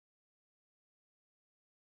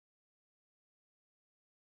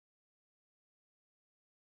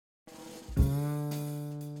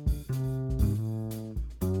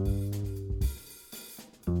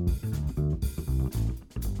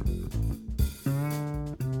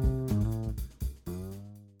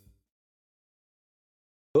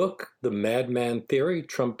book, The Madman Theory,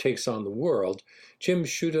 Trump Takes on the World, Jim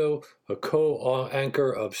Sciutto, a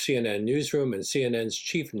co-anchor of CNN Newsroom and CNN's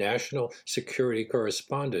chief national security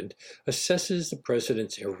correspondent, assesses the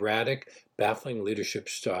president's erratic, baffling leadership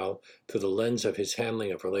style through the lens of his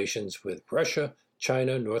handling of relations with Russia,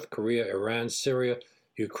 China, North Korea, Iran, Syria,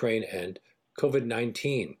 Ukraine, and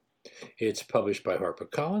COVID-19. It's published by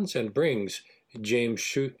HarperCollins and brings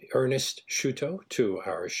Ernest Sciutto to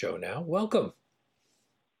our show now. Welcome.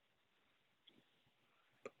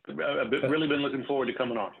 I've really been looking forward to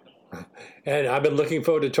coming on. And I've been looking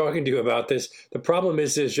forward to talking to you about this. The problem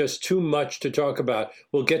is there's just too much to talk about.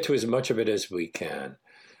 We'll get to as much of it as we can.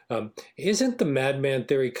 Isn't the madman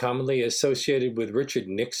theory commonly associated with Richard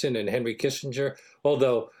Nixon and Henry Kissinger?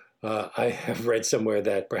 Although I have read somewhere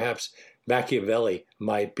that perhaps Machiavelli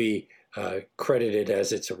might be credited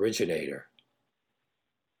as its originator.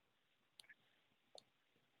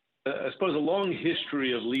 I suppose a long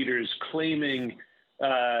history of leaders claiming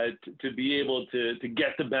to be able to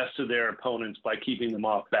get the best of their opponents by keeping them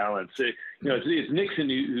off balance. It's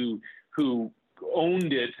Nixon who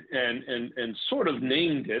owned it and sort of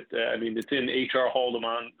named it. I mean, it's in H.R.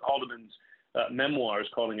 Haldeman's memoirs,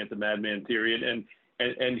 calling it the Madman Theory,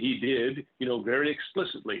 and he did, very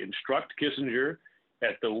explicitly instruct Kissinger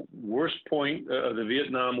at the worst point of the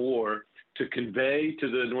Vietnam War to convey to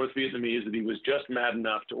the North Vietnamese that he was just mad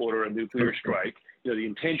enough to order a nuclear strike. The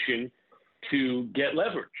intention to get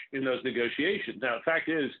leverage in those negotiations. Now, the fact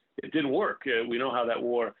is, it didn't work. We know how that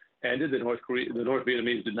war ended. The North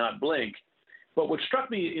Vietnamese did not blink. But what struck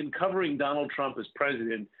me in covering Donald Trump as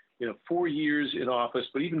president, 4 years in office,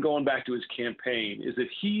 but even going back to his campaign, is that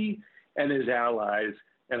he and his allies,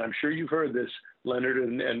 and I'm sure you've heard this, Leonard,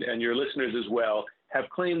 and your listeners as well, have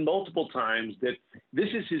claimed multiple times that this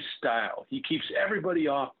is his style. He keeps everybody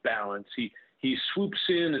off balance. He swoops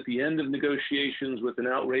in at the end of negotiations with an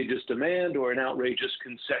outrageous demand or an outrageous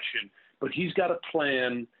concession. But he's got a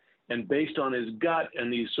plan, and based on his gut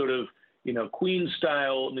and these sort of,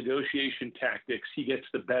 Queen-style negotiation tactics, he gets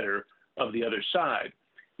the better of the other side.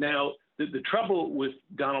 Now, the trouble with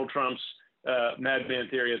Donald Trump's madman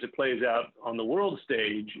theory as it plays out on the world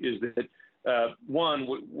stage is that, one,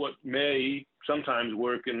 what may sometimes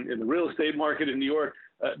work in the real estate market in New York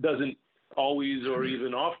doesn't always or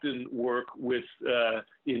even often work with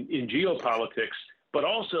in geopolitics, but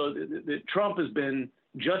also that Trump has been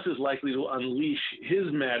just as likely to unleash his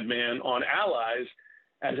madman on allies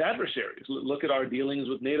as adversaries. Look at our dealings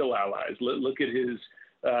with NATO allies. Look at his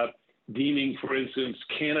deeming, for instance,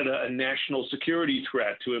 Canada a national security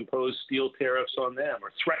threat to impose steel tariffs on them,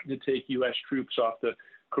 or threaten to take U.S. troops off the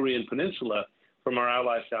Korean Peninsula from our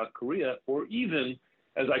ally South Korea, or even,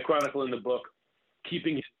 as I chronicle in the book,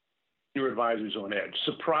 keeping his senior advisors on edge,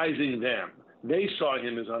 surprising them. They saw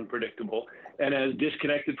him as unpredictable and as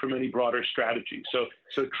disconnected from any broader strategy. So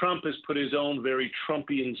Trump has put his own very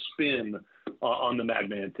Trumpian spin on the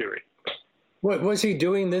madman theory. What, was he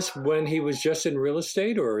doing this when he was just in real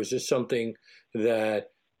estate, or is this something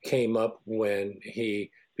that came up when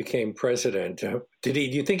he became president? Do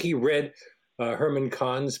you think he read Herman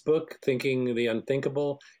Kahn's book, Thinking the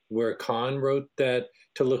Unthinkable, where Kahn wrote that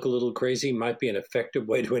to look a little crazy might be an effective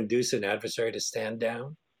way to induce an adversary to stand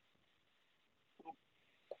down?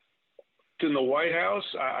 In the White House,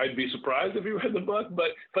 I'd be surprised if he read the book,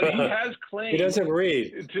 but he has claimed he doesn't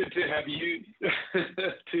read to have used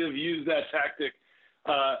that tactic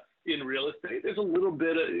in real estate. There's a little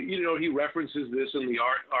bit of, he references this in the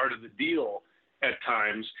art of the deal at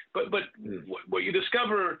times, but what you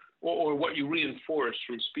discover or what you reinforce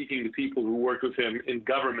from speaking to people who work with him in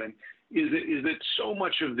government is that so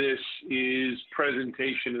much of this is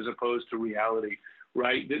presentation as opposed to reality.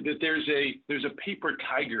 Right, that there's a paper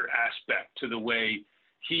tiger aspect to the way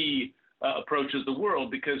he approaches the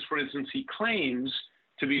world, because, for instance, he claims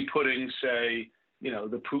to be putting, say,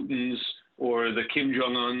 the Putins or the Kim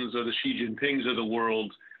Jong-uns or the Xi Jinpings of the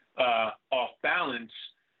world off balance.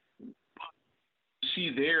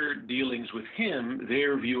 See their dealings with him,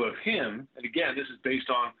 their view of him, and again, this is based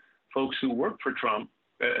on folks who work for Trump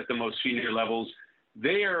at the most senior levels.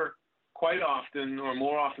 They're quite often, or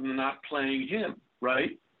more often than not, playing him.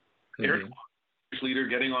 Right? Mm-hmm. Eric, leader,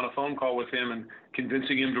 getting on a phone call with him and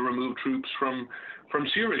convincing him to remove troops from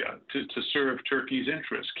Syria to serve Turkey's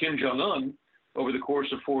interests. Kim Jong-un, over the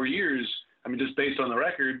course of 4 years, just based on the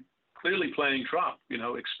record, clearly playing Trump,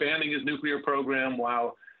 expanding his nuclear program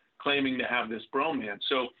while claiming to have this bromance.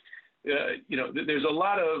 So, there's a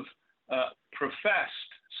lot of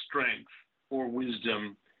professed strength or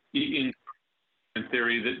wisdom in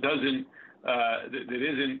theory that doesn't that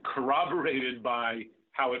isn't corroborated by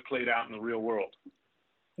how it played out in the real world.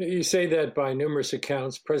 You say that by numerous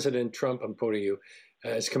accounts, President Trump, I'm quoting you,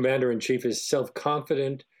 as commander in chief, is self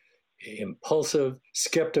confident, impulsive,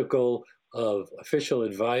 skeptical of official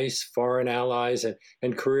advice, foreign allies,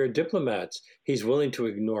 and career diplomats. He's willing to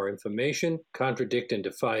ignore information, contradict and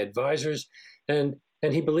defy advisors, and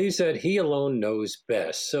he believes that he alone knows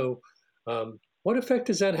best. So, what effect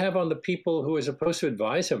does that have on the people who are supposed to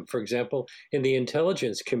advise him? For example, in the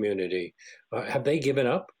intelligence community, have they given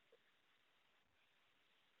up?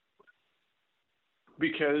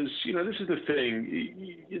 Because, this is the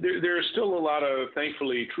thing. There are still a lot of,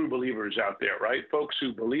 thankfully, true believers out there, right? Folks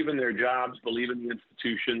who believe in their jobs, believe in the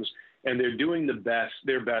institutions, and they're doing their best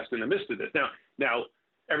in the midst of this. Now,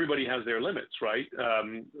 everybody has their limits, right?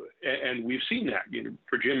 And we've seen that.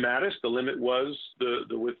 For Jim Mattis, the limit was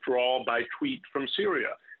the withdrawal by tweet from Syria,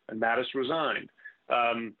 and Mattis resigned.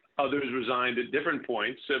 Others resigned at different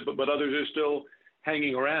points, but others are still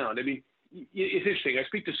hanging around. I mean, it's interesting. I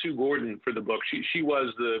speak to Sue Gordon for the book. She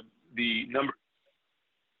was the number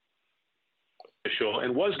official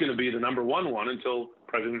and was going to be the number one until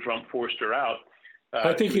President Trump forced her out.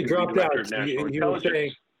 I think he dropped out.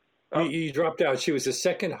 You dropped out. She was the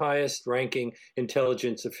second highest ranking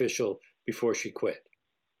intelligence official before she quit.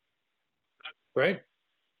 Right?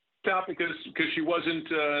 Stop because she wasn't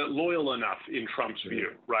loyal enough in Trump's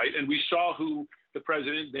view, right? And we saw who the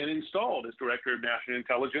president then installed as director of national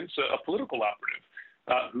intelligence, a political operative,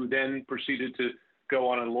 who then proceeded to go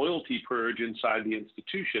on a loyalty purge inside the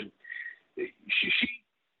institution. This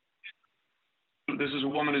is a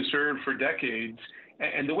woman who served for decades,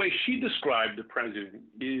 and the way she described the president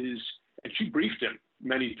is, and she briefed him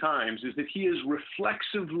many times, is that he is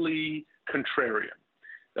reflexively contrarian.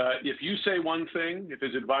 If you say one thing, if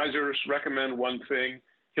his advisors recommend one thing,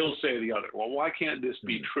 he'll say the other. Well, why can't this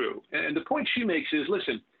be true? And the point she makes is,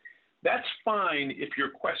 listen, that's fine if you're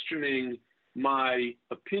questioning my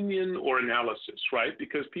opinion or analysis, right?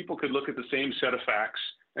 Because people could look at the same set of facts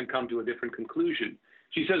and come to a different conclusion.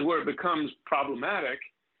 She says where it becomes problematic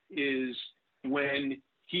is when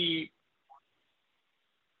he,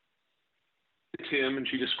 Tim, and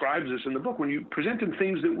she describes this in the book, when you present him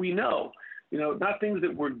things that we know, not things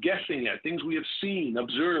that we're guessing at, things we have seen,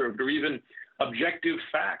 observed, or even objective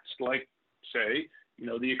facts like, say,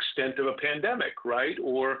 the extent of a pandemic, right?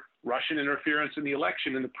 Or Russian interference in the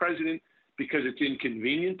election. And the president, because it's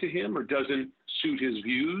inconvenient to him or doesn't suit his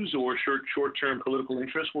views or short-term political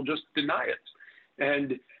interests, will just deny it.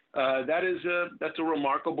 And that's a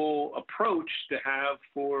remarkable approach to have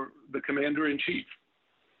for the commander-in-chief.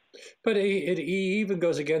 But he even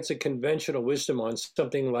goes against the conventional wisdom on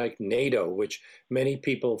something like NATO, which many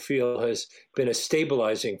people feel has been a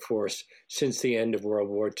stabilizing force since the end of World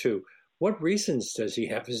War II. What reasons does he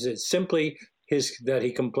have? Is it simply that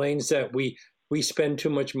he complains that we spend too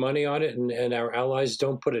much money on it and our allies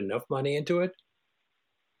don't put enough money into it?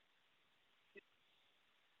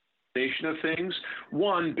 Of things.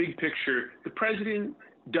 One, big picture, the president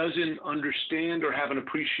doesn't understand or have an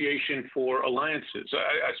appreciation for alliances.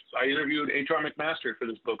 I interviewed H.R. McMaster for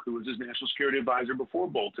this book, who was his national security advisor before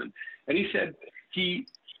Bolton, and he said he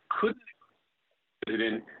couldn't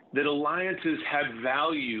that alliances had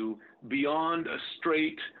value beyond a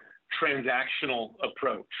straight transactional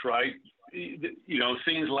approach, right?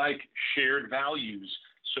 Things like shared values,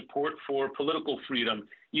 support for political freedom,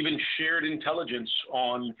 even shared intelligence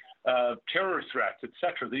on terror threats, et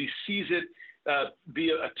cetera. He sees it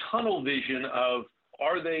via a tunnel vision of,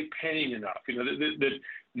 are they paying enough? That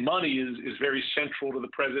money is very central to the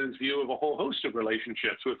president's view of a whole host of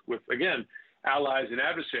relationships with again, allies and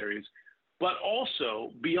adversaries. But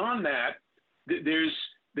also, beyond that,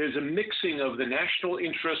 there's a mixing of the national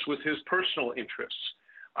interests with his personal interests.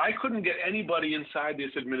 I couldn't get anybody inside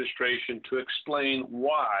this administration to explain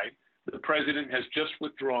why the president has just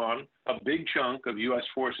withdrawn a big chunk of U.S.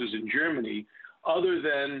 forces in Germany, other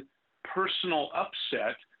than personal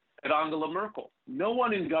upset at Angela Merkel. No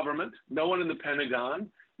one in government, no one in the Pentagon,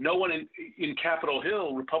 no one in Capitol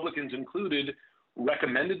Hill, Republicans included,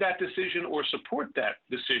 recommended that decision or support that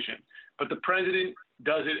decision. But the president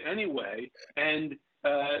does it anyway, and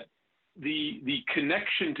the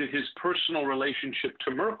connection to his personal relationship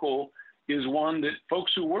to Merkel is one that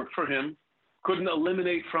folks who work for him couldn't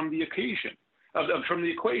eliminate from the equation.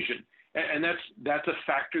 And that's a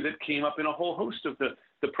factor that came up in a whole host of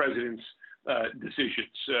the president's decisions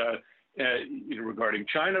regarding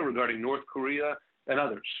China, regarding North Korea, and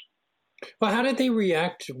others. Well, how did they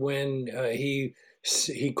react when he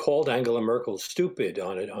called Angela Merkel stupid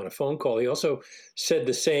on a phone call? He also said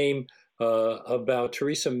the same about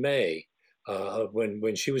Theresa May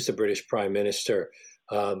when she was the British Prime Minister.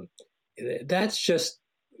 That's just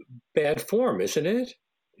bad form, isn't it?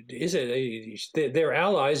 is it they're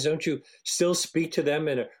allies? Don't you still speak to them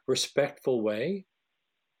in a respectful way?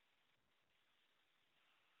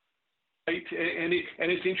 Right? And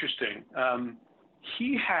it's interesting.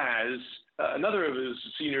 He has another of his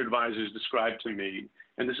senior advisors described to me,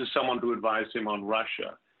 and this is someone who advised him on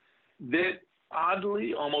Russia, that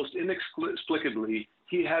oddly, almost inexplicably,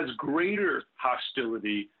 he has greater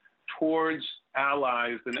hostility towards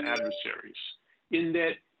allies than adversaries, in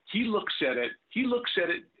that he looks at it,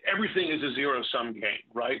 everything is a zero-sum game,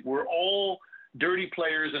 right? We're all dirty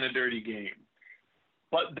players in a dirty game.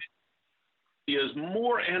 But he has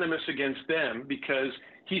more animus against them because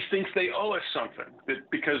he thinks they owe us something, that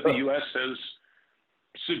because the U.S. has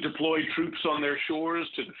deployed troops on their shores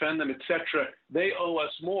to defend them, etc., they owe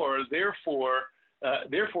us more. Therefore,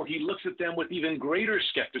 he looks at them with even greater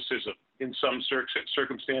skepticism in some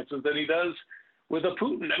circumstances than he does with a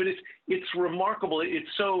Putin. I mean, it's remarkable.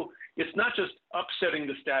 It's not just upsetting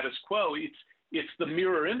the status quo. It's the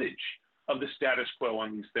mirror image of the status quo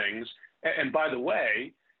on these things. And by the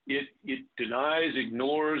way, it denies,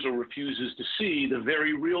 ignores, or refuses to see the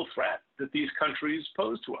very real threat that these countries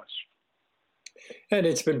pose to us. And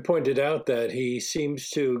it's been pointed out that he seems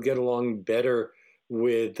to get along better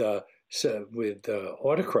with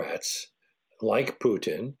autocrats like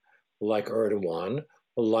Putin, like Erdogan,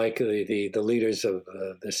 like the leaders of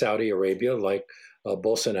the Saudi Arabia, like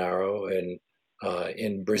Bolsonaro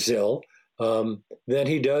in Brazil, than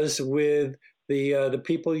he does with the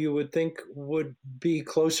people you would think would be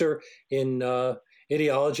closer in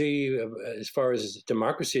ideology as far as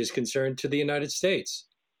democracy is concerned to the United States.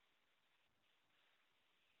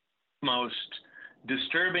 Most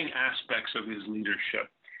disturbing aspects of his leadership,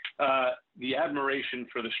 the admiration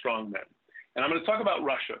for the strong men. And I'm going to talk about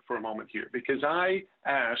Russia for a moment here, because I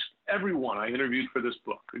asked everyone I interviewed for this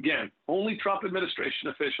book, again, only Trump administration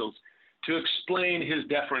officials, to explain his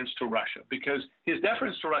deference to Russia, because his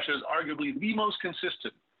deference to Russia is arguably the most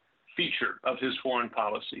consistent feature of his foreign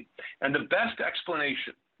policy. And the best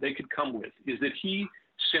explanation they could come with is that he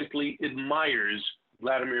simply admires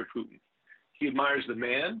Vladimir Putin. He admires the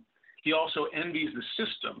man. He also envies the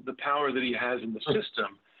system, the power that he has in the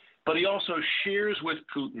system, but he also shares with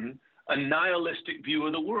Putin a nihilistic view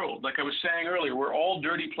of the world. Like I was saying earlier, we're all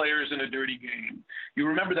dirty players in a dirty game. You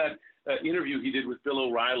remember that interview he did with Bill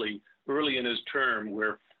O'Reilly early in his term,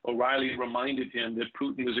 where O'Reilly reminded him that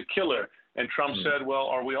Putin is a killer, and Trump said, well,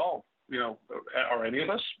 are we all, are any of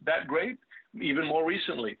us that great? Even more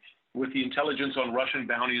recently, with the intelligence on Russian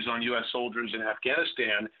bounties on U.S. soldiers in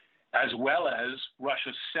Afghanistan, as well as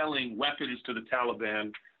Russia selling weapons to the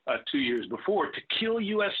Taliban 2 years before to kill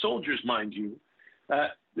U.S. soldiers, mind you.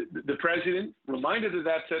 The president, reminded of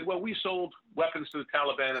that, said, well, we sold weapons to the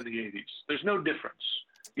Taliban in the 80s. There's no difference,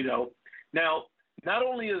 Now, not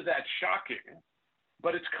only is that shocking,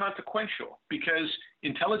 but it's consequential, because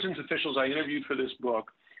intelligence officials I interviewed for this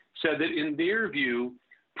book said that in their view,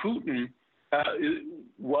 Putin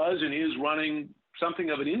was and is running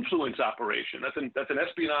something of an influence operation. That's an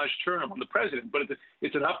espionage term on the president, but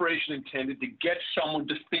it's an operation intended to get someone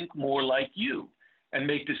to think more like you and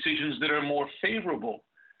make decisions that are more favorable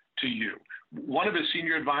to you. One of his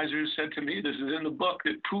senior advisors said to me, this is in the book,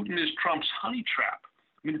 that Putin is Trump's honey trap.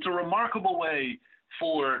 I mean, it's a remarkable way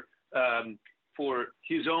for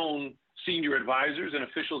his own senior advisors and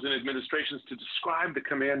officials in administrations to describe the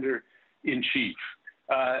commander-in-chief.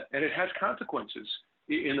 And it has consequences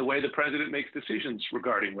in the way the president makes decisions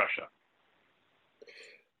regarding Russia.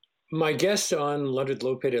 My guest on Leonard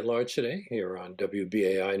Lopate at Large today, here on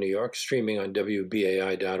WBAI New York, streaming on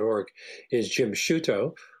WBAI.org, is Jim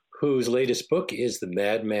Sciutto, whose latest book is The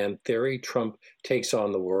Madman Theory, Trump Takes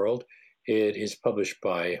on the World. It is published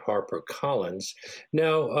by HarperCollins.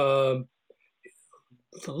 Now,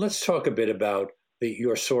 let's talk a bit about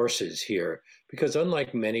your sources here, because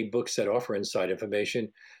unlike many books that offer inside information,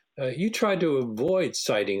 you try to avoid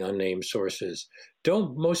citing unnamed sources.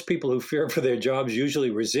 Don't most people who fear for their jobs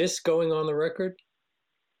usually resist going on the record?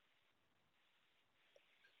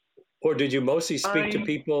 Or did you mostly speak to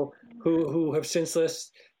people who have since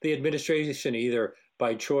left the administration, either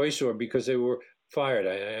by choice or because they were fired?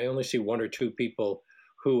 I only see one or two people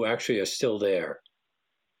who actually are still there.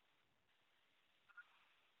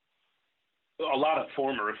 A lot of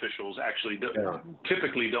former officials actually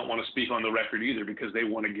typically don't want to speak on the record either, because they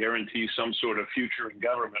want to guarantee some sort of future in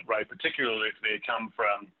government, right? Particularly if they come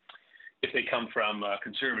from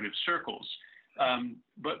conservative circles.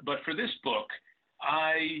 But for this book,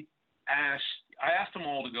 I asked them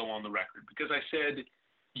all to go on the record, because I said,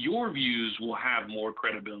 your views will have more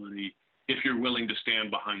credibility if you're willing to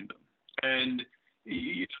stand behind them. And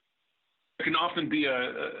can often be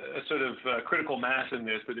a sort of critical mass in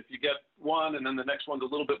this, that if you get one and then the next one's a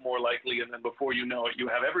little bit more likely, and then before you know it, you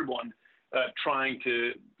have everyone trying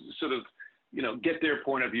to sort of, get their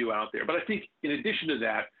point of view out there. But I think in addition to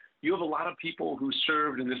that, you have a lot of people who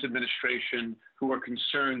served in this administration who are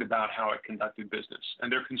concerned about how it conducted business,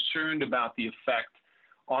 and they're concerned about the effect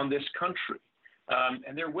on this country.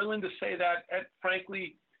 And they're willing to say that at,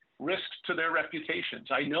 frankly, risks to their reputations.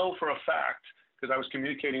 I know for a fact, because I was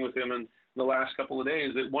communicating with him in the last couple of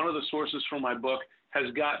days, that one of the sources from my book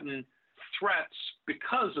has gotten threats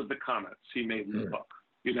because of the comments he made in the book,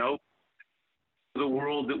 the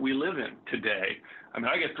world that we live in today. I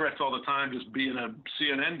mean, I get threats all the time just being a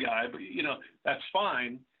CNN guy, but, that's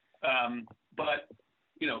fine. But,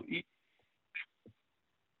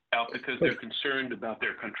 out because they're concerned about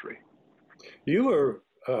their country. You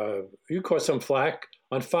caught some flack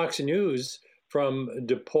on Fox News from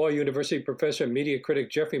DePaul University professor and media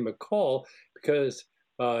critic Jeffrey McCall because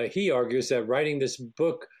he argues that writing this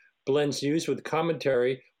book blends news with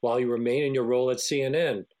commentary while you remain in your role at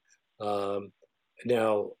CNN.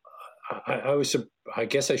 Now, I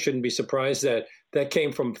guess I shouldn't be surprised that that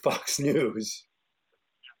came from Fox News.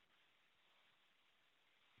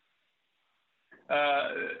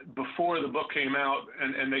 Before the book came out,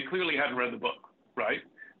 and they clearly hadn't read the book, right?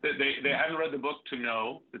 They hadn't read the book to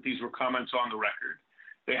know that these were comments on the record.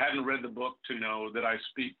 They hadn't read the book to know that I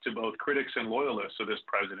speak to both critics and loyalists of this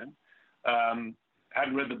president.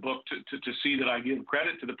 Hadn't read the book to see that I give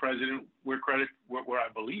credit to the president where I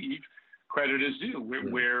believe credit is due,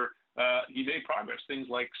 where he made progress, things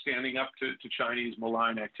like standing up to Chinese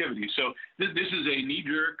malign activity. So this is a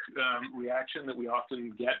knee-jerk reaction that we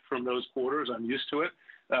often get from those quarters. I'm used to it.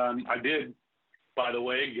 I did, by the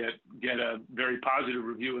way, get a very positive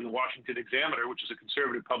review in the Washington Examiner, which is a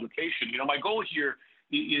conservative publication. My goal here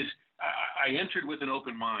is I entered with an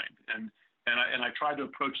open mind, and I tried to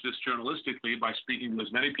approach this journalistically by speaking to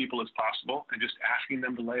as many people as possible and just asking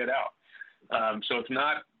them to lay it out. So it's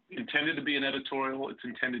not intended to be an editorial. It's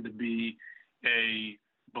intended to be a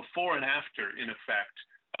before and after, in effect,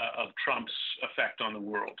 of Trump's effect on the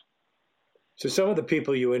world. So some of the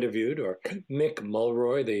people you interviewed are Mick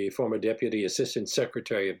Mulroy, the former Deputy Assistant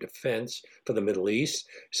Secretary of Defense for the Middle East,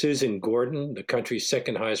 Susan Gordon, the country's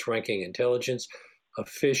second highest ranking intelligence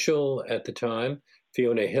official at the time,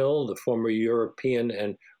 Fiona Hill, the former European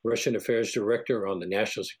and Russian Affairs Director on the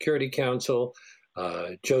National Security Council,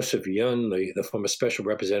 Joseph Yun, the former special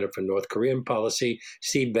representative for North Korean policy,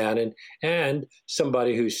 Steve Bannon, and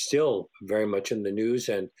somebody who's still very much in the news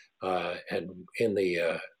and in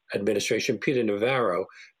the administration, Peter Navarro,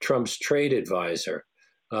 Trump's trade advisor.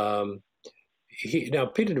 Now,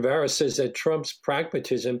 Peter Navarro says that Trump's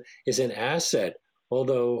pragmatism is an asset,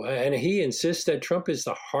 and he insists that Trump is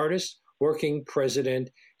the hardest working president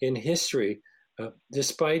in history,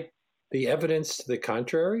 despite the evidence to the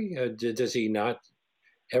contrary. Does he not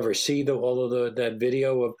ever see that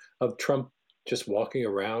video of Trump just walking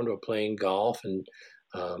around or playing golf and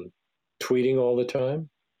tweeting all the time?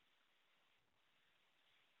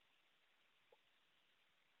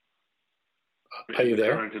 Are you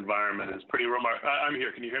there? The current environment is pretty remarkable. I'm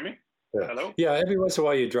here. Can you hear me? Yeah. Hello? Yeah, every once in a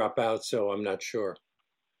while you drop out, so I'm not sure.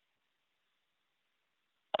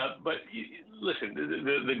 But listen,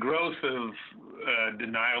 the growth of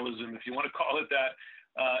denialism, if you want to call it that,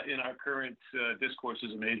 in our current discourse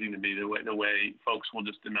is amazing to me, the way folks will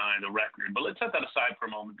just deny the record. But let's set that aside for a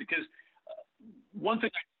moment, because one thing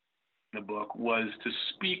in the book was to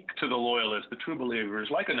speak to the loyalists, the true believers,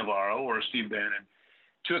 like a Navarro or a Steve Bannon,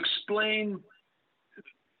 to explain the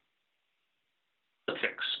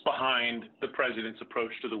politics behind the president's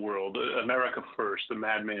approach to the world, America first, the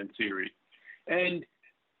madman theory. And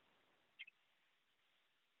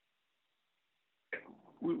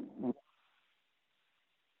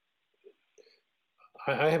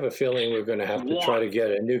I have a feeling we're going to have to try to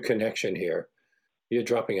get a new connection here. You're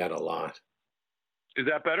dropping out a lot. Is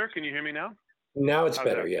that better? Can you hear me now? Now it's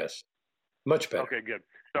better, yes. Much better. Okay, good.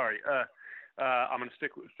 Sorry. I'm going to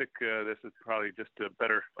stick. This is probably just a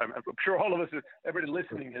better. I'm sure all of us, everybody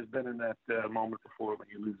listening, has been in that moment before when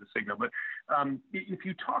you lose the signal. But if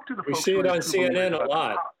you talk to the we folks, see it on CNN a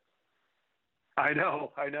lot. I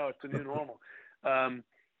know. It's the new normal.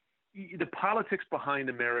 The politics behind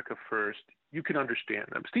America first, you can understand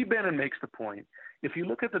them. Steve Bannon makes the point. If you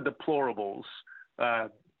look at the deplorables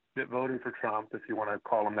that voted for Trump, if you want to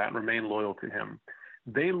call them that, and remain loyal to him,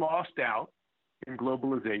 they lost out in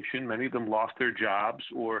globalization. Many of them lost their jobs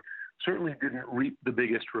or certainly didn't reap the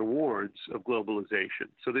biggest rewards of globalization.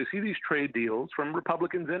 So they see these trade deals from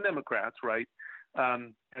Republicans and Democrats, right,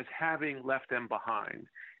 as having left them behind.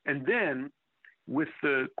 And then with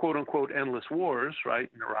the quote unquote endless wars, right,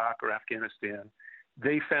 in Iraq or Afghanistan,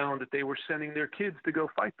 they found that they were sending their kids to go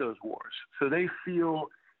fight those wars. So they feel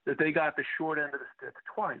that they got the short end of the stick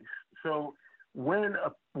twice. So when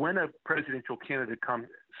a presidential candidate comes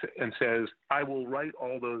and says, I will right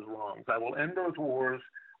all those wrongs, I will end those wars,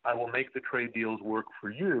 I will make the trade deals work for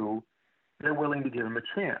you, they're willing to give him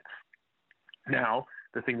a chance. Now,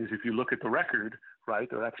 the thing is, if you look at the record, right,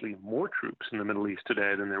 there are actually more troops in the Middle East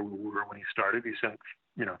today than there were when he started. He sent,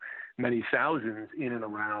 many thousands in and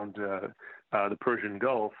around the Persian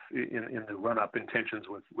Gulf in the run-up in tensions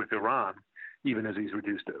with Iran, even as he's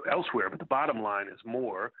reduced elsewhere. But the bottom line is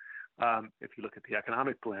more. If you look at the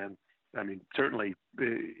economic plan, I mean, certainly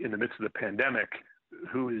in the midst of the pandemic,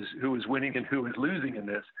 who is winning and who is losing in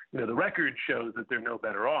this? The record shows that they're no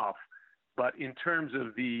better off. But in terms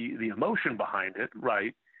of the emotion behind it,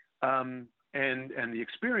 right, and the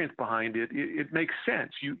experience behind it, it makes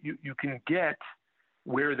sense. You can get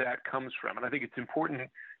where that comes from, and I think it's important,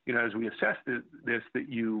 as we assess this,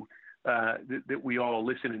 that we all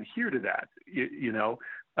listen and hear to that.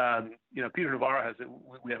 Peter Navarro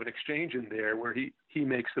we have an exchange in there where he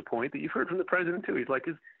makes the point that you've heard from the president too. He's like,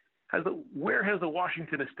 where has the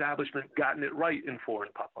Washington establishment gotten it right in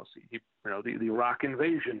foreign policy? The Iraq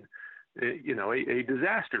invasion, a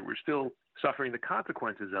disaster. We're still suffering the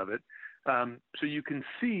consequences of it. So you can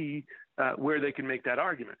see where they can make that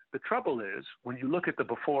argument. The trouble is, when you look at the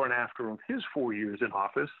before and after of his 4 years in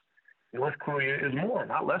office, North Korea is more,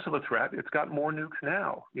 not less of a threat. It's got more nukes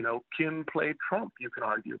now. Kim played Trump, you can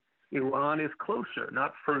argue. Iran is closer,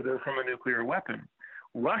 not further from a nuclear weapon.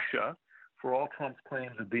 Russia, for all Trump's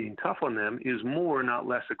claims of being tough on them, is more, not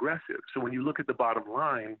less aggressive. So when you look at the bottom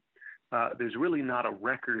line, there's really not a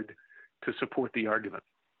record to support the argument.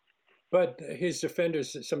 But his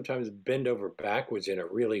defenders sometimes bend over backwards in a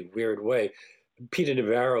really weird way. Peter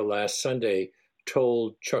Navarro last Sunday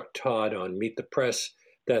told Chuck Todd on Meet the Press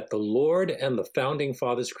that the Lord and the founding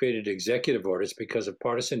fathers created executive orders because of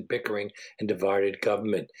partisan bickering and divided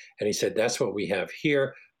government. And he said, that's what we have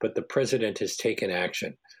here, but the president has taken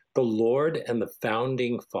action. The Lord and the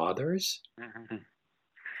founding fathers? Mm-hmm.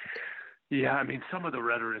 Yeah, I mean, some of the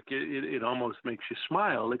rhetoric, it almost makes you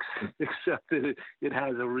smile, except that it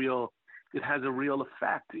has a real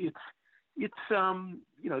effect. It's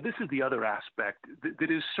this is the other aspect that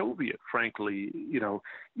is Soviet, frankly,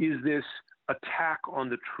 is this attack on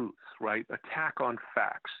the truth, right? Attack on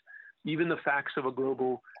facts, even the facts of a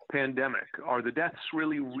global pandemic. Are the deaths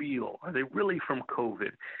really real? Are they really from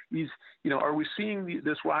COVID? Are we seeing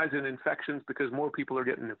this rise in infections because more people are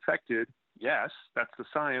getting infected? Yes, that's the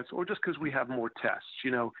science, or just because we have more tests.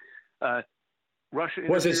 Russia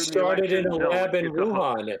was it started in a lab in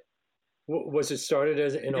Wuhan? Was it started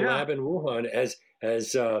in a lab in Wuhan, as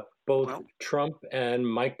both Trump and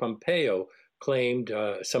Mike Pompeo claimed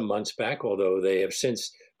some months back, although they have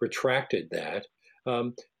since retracted that.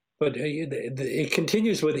 But it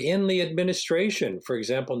continues within the administration. For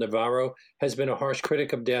example, Navarro has been a harsh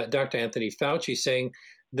critic of Dr. Anthony Fauci, saying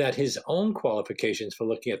that his own qualifications for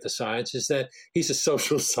looking at the science is that he's a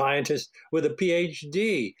social scientist with a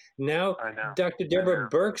PhD. Now, Dr. Deborah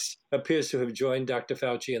Birx appears to have joined Dr.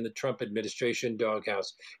 Fauci in the Trump administration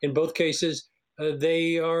doghouse. In both cases,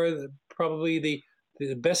 they are probably the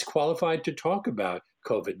best qualified to talk about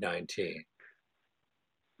COVID-19.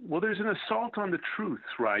 Well, there's an assault on the truth,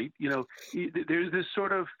 right? There's this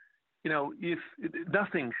sort of, if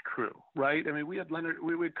nothing's true, right? I mean, we had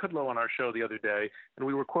Kudlow on our show the other day, and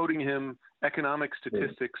we were quoting him economic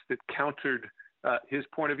statistics that countered his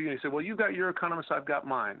point of view. And he said, well, you've got your economists, I've got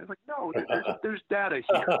mine. It's like, no, there's data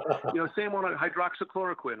here. Same one on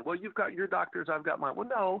hydroxychloroquine. Well, you've got your doctors, I've got mine. Well,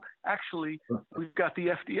 no, actually, we've got the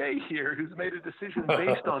FDA here who's made a decision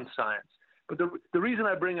based on science. But the reason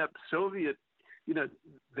I bring up Soviet,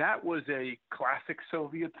 that was a classic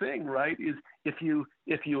Soviet thing, right? Is if you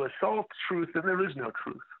assault truth, then there is no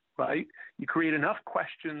truth, right? You create enough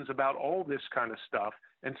questions about all this kind of stuff,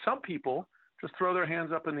 and some people just throw their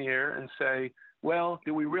hands up in the air and say, well,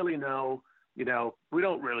 do we really know? We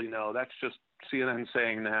don't really know. That's just CNN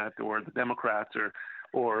saying that, or the Democrats,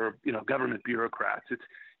 or government bureaucrats.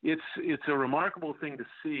 It's a remarkable thing to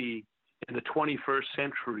see in the 21st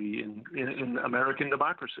century in American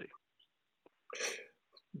democracy.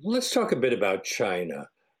 Let's talk a bit about China.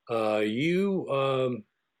 Didn't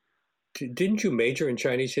you major in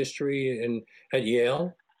Chinese history at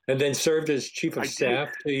Yale, and then served as chief of staff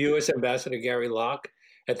to U.S. Ambassador Gary Locke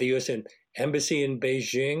at the U.S. Embassy in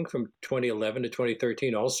Beijing from 2011 to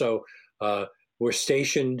 2013? Also, were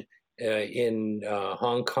stationed in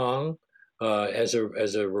Hong Kong as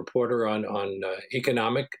a reporter on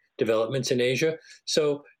economic developments in Asia.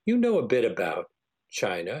 So You know a bit about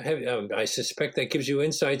China. I suspect that gives you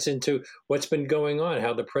insights into what's been going on,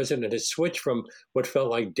 how the president has switched from what felt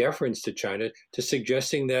like deference to China to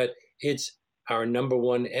suggesting that it's our number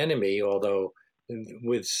one enemy, although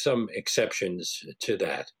with some exceptions to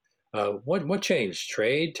that. What changed?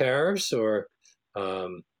 Trade, tariffs, or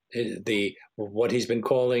the what he's been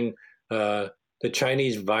calling the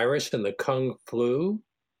Chinese virus and the Kung flu?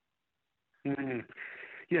 Mm-hmm.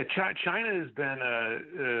 Yeah, China has been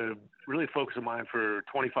a really focus of mine for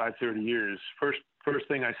 25, 30 years. First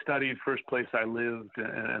thing I studied, first place I lived,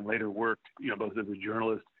 and later worked, both as a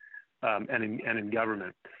journalist and in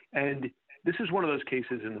government. And this is one of those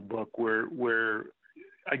cases in the book where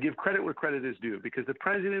I give credit where credit is due, because the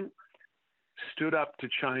president stood up to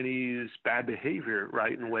Chinese bad behavior,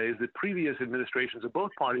 right, in ways that previous administrations of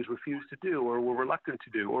both parties refused to do, or were reluctant to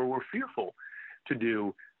do, or were fearful to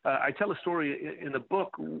do. I tell a story in the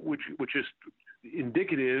book which is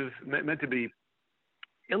indicative, meant to be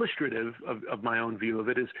illustrative of my own view of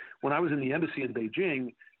it. Is when I was in the embassy in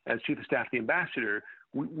Beijing as chief of staff to the ambassador,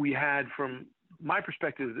 we had, from my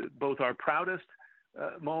perspective, both our proudest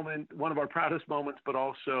moment, one of our proudest moments, but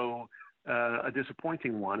also a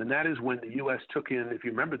disappointing one. And that is when the U.S. took in, if you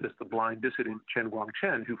remember this, the blind dissident Chen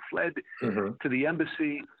Guangcheng, who fled to the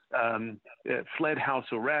embassy, fled house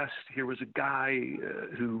arrest. Here was a guy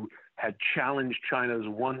who had challenged China's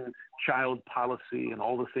one-child policy and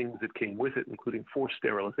all the things that came with it, including forced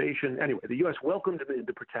sterilization. Anyway, the U.S. welcomed him in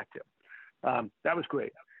to protect him. That was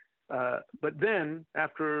great. But then,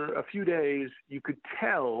 after a few days, you could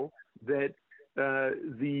tell that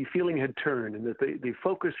the feeling had turned, and that the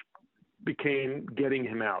focus became getting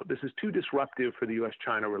him out. This is too disruptive for the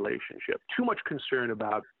U.S.-China relationship. Too much concern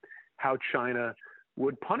about how China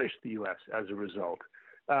would punish the U.S. as a result.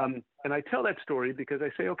 And I tell that story because I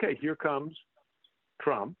say, okay, here comes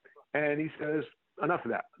Trump, and he says, enough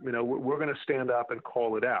of that. We're going to stand up and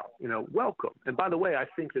call it out. Welcome. And by the way, I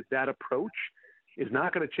think that approach is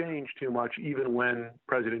not going to change too much, even when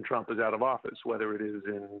President Trump is out of office, whether it is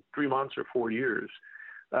in 3 months or 4 years.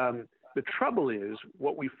 The trouble is,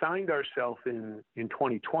 what we find ourselves in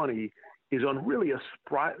 2020 is on really a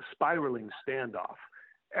spiraling standoff,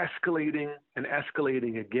 escalating and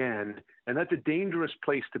escalating again. And that's a dangerous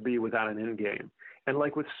place to be without an end game. And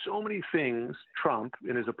like with so many things, Trump,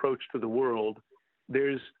 in his approach to the world,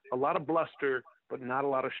 there's a lot of bluster, but not a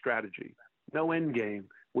lot of strategy. No end game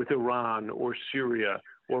with Iran or Syria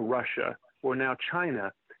or Russia or now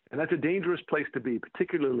China. And that's a dangerous place to be,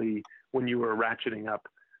 particularly when you are ratcheting up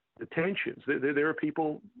the tensions. There are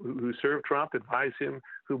people who serve Trump, advise him,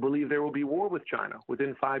 who believe there will be war with China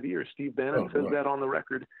within 5 years. Steve Bannon says that on the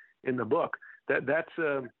record in the book. That's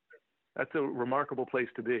a remarkable place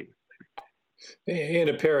to be. In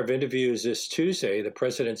a pair of interviews this Tuesday, the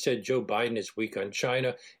president said Joe Biden is weak on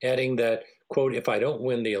China, adding that, quote, if I don't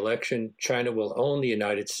win the election, China will own the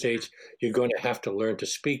United States. You're going to have to learn to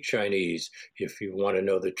speak Chinese if you want to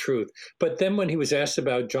know the truth. But then when he was asked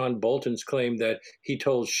about John Bolton's claim that he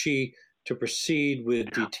told Xi to proceed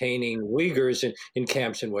with detaining Uyghurs in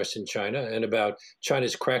camps in Western China and about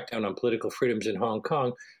China's crackdown on political freedoms in Hong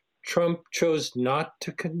Kong, Trump chose not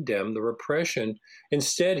to condemn the repression.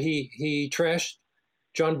 Instead, he trashed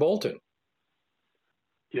John Bolton.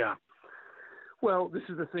 Yeah. Well, this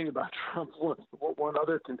is the thing about Trump. One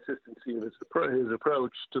other consistency of his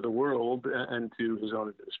approach to the world and to his own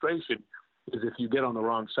administration is if you get on the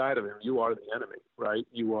wrong side of him, you are the enemy, right?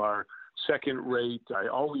 You are second rate. I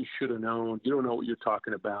always should have known. You don't know what you're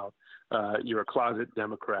talking about. You're a closet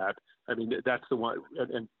Democrat. I mean, that's the one.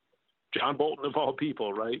 And John Bolton, of all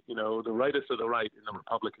people, right? The rightest of the right in the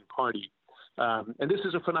Republican Party. And this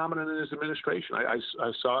is a phenomenon in his administration.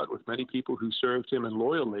 I saw it with many people who served him, and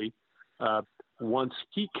loyally, once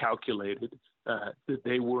he calculated that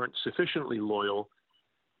they weren't sufficiently loyal,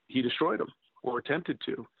 he destroyed them or attempted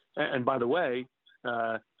to. And by the way,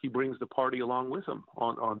 he brings the party along with him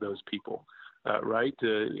on those people, right?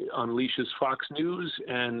 Unleashes Fox News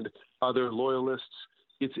and other loyalists.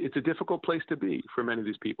 It's a difficult place to be for many of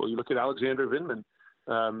these people. You look at Alexander Vindman,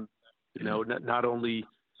 not only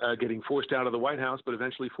getting forced out of the White House, but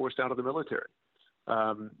eventually forced out of the military.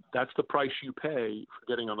 That's the price you pay for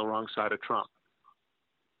getting on the wrong side of Trump.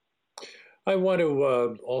 I want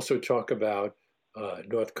to also talk about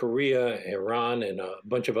North Korea, Iran, and a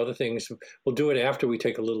bunch of other things. We'll do it after we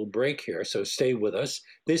take a little break here, so stay with us.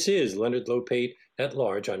 This is Leonard Lopate at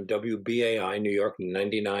Large on WBAI New York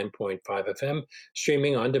 99.5 FM,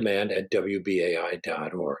 streaming on demand at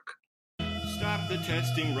WBAI.org. stop the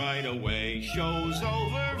testing right away. Show's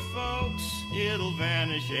over, folks. It'll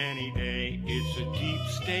vanish any day. It's a deep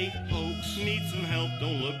state hoax. Need some help,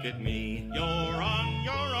 don't look at me. You're on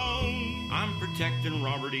your own. I'm protecting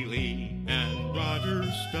Robert E. Lee and Roger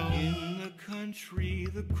Stone. In the country,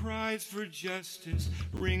 the cries for justice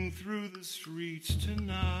ring through the streets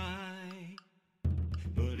tonight.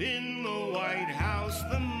 But in the White House,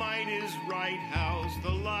 the might is right house.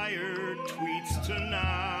 The liar tweets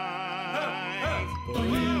tonight.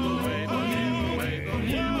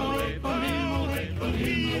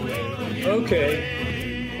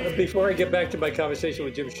 Okay. Before I get back to my conversation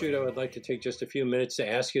with Jim Sciutto, I'd like to take just a few minutes to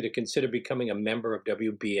ask you to consider becoming a member of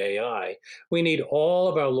WBAI. We need all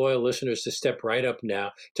of our loyal listeners to step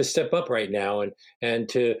up right now and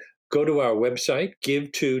to go to our website,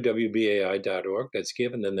 give2wbai.org. That's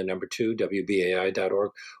give and then the number 2,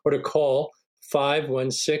 wbai.org, or to call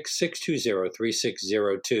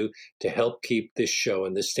 516-620-3602 to help keep this show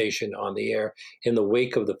and this station on the air in the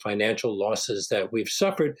wake of the financial losses that we've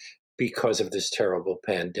suffered because of this terrible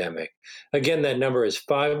pandemic. Again, that number is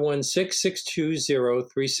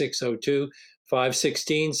 516-620-3602,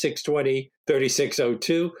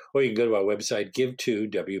 516-620-3602, or you can go to our website,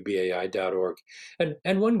 give2wbai.org.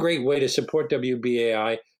 And one great way to support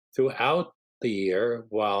WBAI throughout the year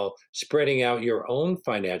while spreading out your own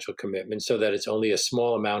financial commitment so that it's only a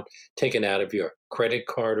small amount taken out of your credit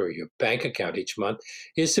card or your bank account each month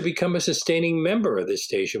is to become a sustaining member of this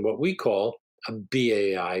station, what we call a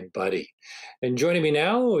BAI buddy. And joining me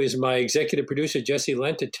now is my executive producer, Jesse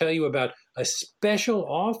Lent, to tell you about a special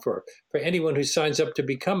offer for anyone who signs up to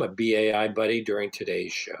become a BAI buddy during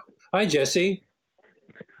today's show. Hi, Jesse.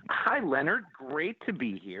 Hi, Leonard. Great to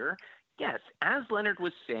be here. Yes, as Leonard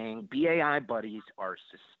was saying, BAI buddies are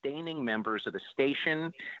sustaining members of the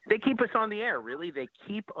station. They keep us on the air, really. They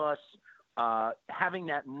keep us having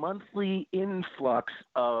that monthly influx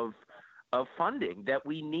of funding that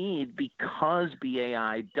we need because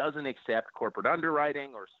BAI doesn't accept corporate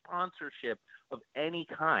underwriting or sponsorship of any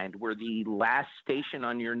kind. We're the last station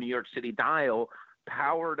on your New York City dial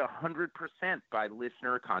powered 100% by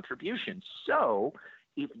listener contributions. So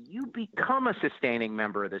if you become a sustaining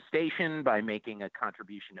member of the station by making a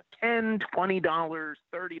contribution of $10, $20,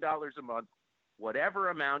 $30 a month,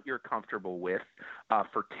 whatever amount you're comfortable with,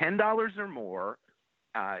 for $10 or more,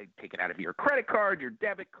 take it out of your credit card, your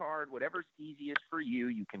debit card, whatever's easiest for you.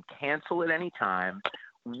 You can cancel at any time.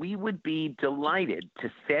 We would be delighted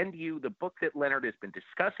to send you the book that Leonard has been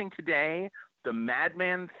discussing today, The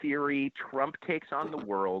Madman Theory, Trump Takes on the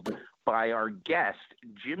World, by our guest,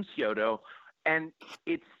 Jim Sciutto. And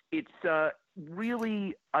it's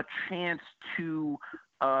really a chance to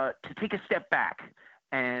take a step back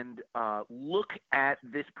and look at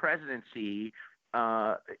this presidency.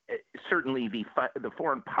 Certainly the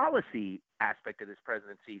foreign policy aspect of this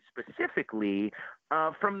presidency specifically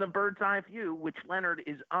from the bird's eye view, which Leonard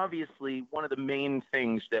is obviously one of the main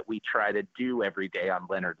things that we try to do every day on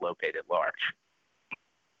Leonard Lopate at Large.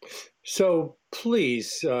 So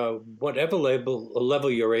please, whatever level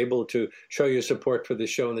you're able to show your support for the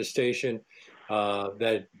show and the station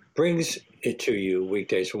that brings it to you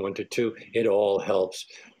weekdays from 1 to 2, it all helps.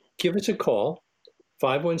 Give us a call.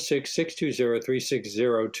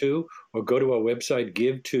 516-620-3602, or go to our website,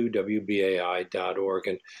 give2wbai.org,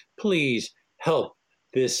 and please help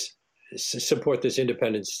support this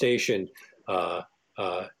independent station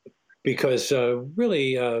because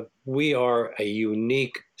really we are a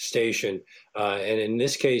unique station, and in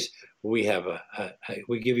this case we have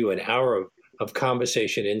we give you an hour of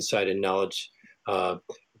conversation, insight, and knowledge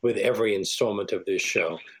with every installment of this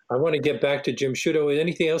show. I want to get back to Jim Sciutto.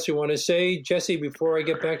 Anything else you want to say, Jesse, before I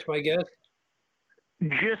get back to my guest?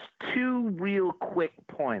 Just two real quick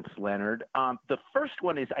points, Leonard. The first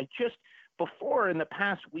one is before in the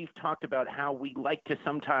past, we've talked about how we like to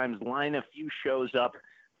sometimes line a few shows up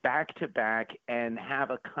back to back and have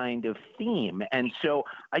a kind of theme. And so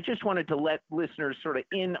I just wanted to let listeners sort of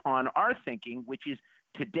in on our thinking, which is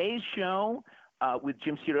today's show with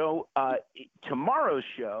Jim Sciutto, tomorrow's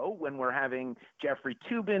show when we're having Jeffrey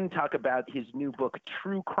Toobin talk about his new book,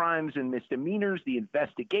 True Crimes and Misdemeanors, the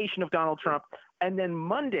investigation of Donald Trump. And then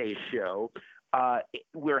Monday's show,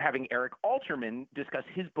 we're having Eric Alterman discuss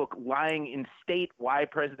his book, Lying in State, Why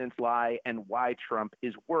Presidents Lie and Why Trump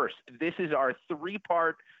is Worse. This is our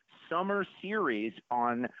 3-part summer series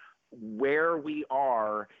on where we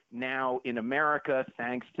are now in America,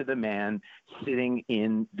 thanks to the man sitting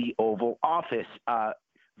in the Oval Office.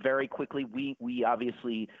 Very quickly, we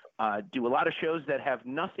obviously do a lot of shows that have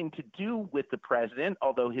nothing to do with the president,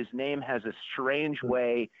 although his name has a strange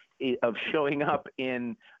way of showing up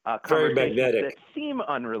in Very conversations magnetic. that seem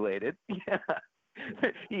unrelated. Yeah.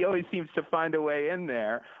 He always seems to find a way in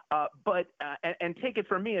there. But take it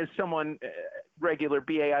from me as someone, regular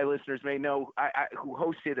BAI listeners may know, who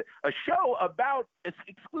hosted a show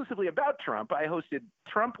exclusively about Trump. I hosted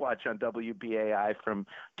Trump Watch on WBAI from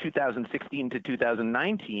 2016 to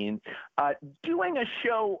 2019. Doing a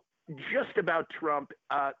show just about Trump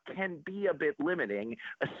can be a bit limiting,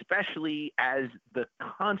 especially as the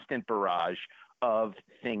constant barrage of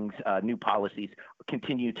things, new policies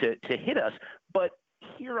continue to hit us. But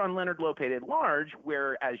here on Leonard Lopate at Large,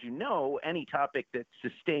 where, as you know, any topic that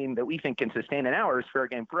we think can sustain an hour is fair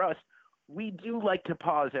game for us, we do like to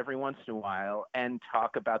pause every once in a while and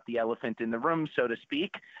talk about the elephant in the room, so to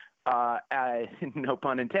speak, no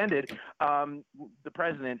pun intended, the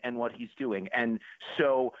president and what he's doing. And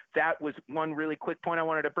so that was one really quick point I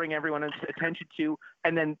wanted to bring everyone's attention to.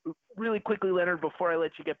 And then really quickly, Leonard, before I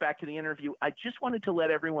let you get back to the interview, I just wanted to let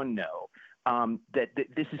everyone know that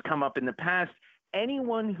this has come up in the past.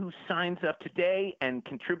 Anyone who signs up today and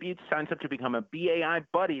signs up to become a BAI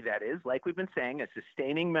buddy, that is, like we've been saying, a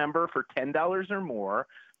sustaining member for $10 or more,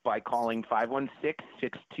 by calling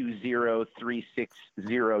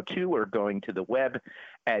 516-620-3602 or going to the web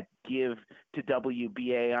at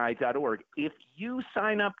givetowbai.org. If you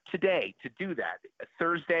sign up today to do that,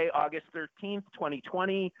 Thursday, August 13th,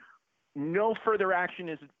 2020, no further action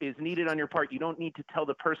is needed on your part. You don't need to tell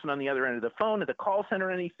the person on the other end of the phone at the call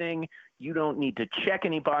center anything. You don't need to check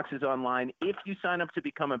any boxes online. If you sign up to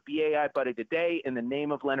become a BAI buddy today in the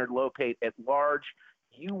name of Leonard Lopate at Large,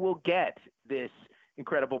 you will get this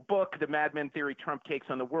incredible book, The Madman Theory Trump Takes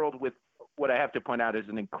on the World, with what I have to point out is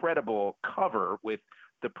an incredible cover with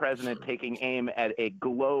the president taking aim at a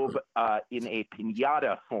globe in a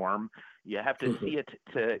piñata form. You have to see it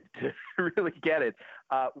to really get it.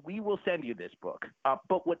 We will send you this book.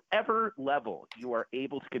 But whatever level you are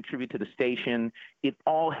able to contribute to the station, it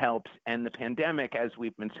all helps. And the pandemic, as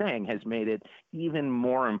we've been saying, has made it even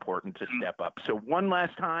more important to step up. So one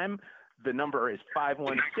last time, the number is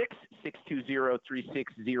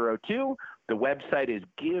 516-620-3602. The website is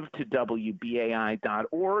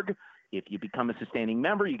givetowbai.org. If you become a sustaining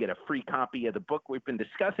member, you get a free copy of the book we've been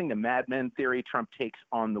discussing, The Madman Theory Trump Takes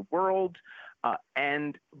on the World.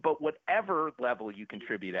 But whatever level you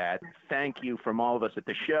contribute at, thank you from all of us at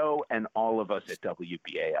the show and all of us at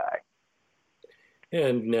WBAI.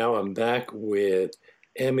 And now I'm back with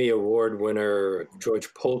Emmy Award winner,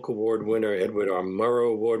 George Polk Award winner, Edward R.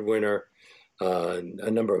 Murrow Award winner, a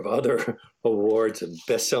number of other awards, a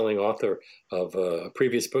best-selling author of a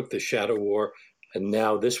previous book, The Shadow War, and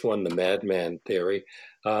now this one, The Madman Theory.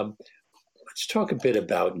 Let's talk a bit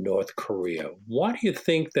about North Korea. Why do you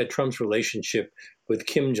think that Trump's relationship with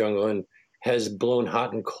Kim Jong-un has blown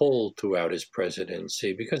hot and cold throughout his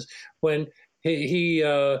presidency? Because when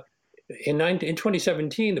in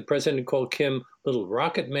 2017, the president called Kim Little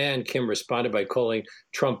Rocket Man. Kim responded by calling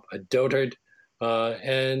Trump a dotard.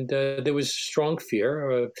 And there was strong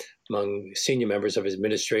fear among senior members of his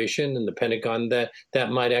administration and the Pentagon that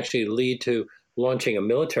might actually lead to launching a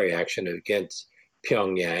military action against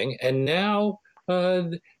Pyongyang. And now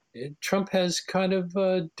Trump has kind of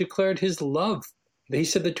declared his love. He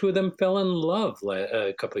said the two of them fell in love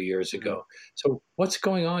a couple of years ago. So what's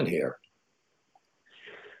going on here?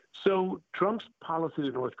 So Trump's policy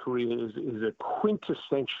to North Korea is a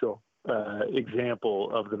quintessential example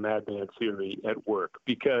of the madman theory at work,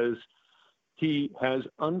 because he has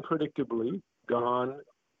unpredictably gone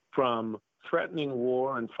from threatening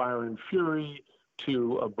war and fire and fury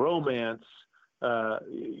to a bromance,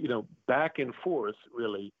 back and forth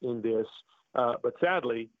really in this, but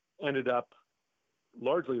sadly ended up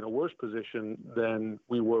largely in a worse position than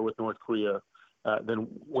we were with North Korea than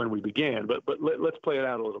when we began. But let's play it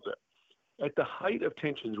out a little bit. At the height of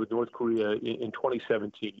tensions with North Korea in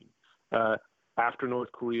 2017, after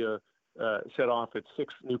North Korea set off its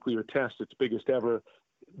sixth nuclear test, its biggest ever,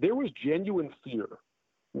 there was genuine fear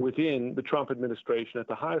within the Trump administration at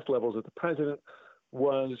the highest levels that the president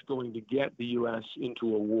was going to get the U.S.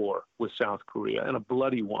 into a war with South Korea, and a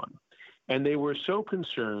bloody one. And they were so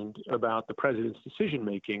concerned about the president's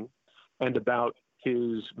decision-making and about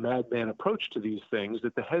his madman approach to these things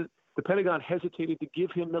that the Pentagon hesitated to give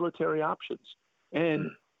him military options. And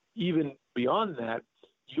even beyond that,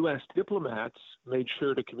 U.S. diplomats made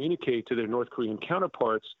sure to communicate to their North Korean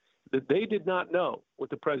counterparts that they did not know what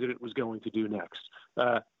the president was going to do next.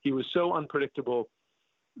 He was so unpredictable.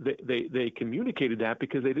 They communicated that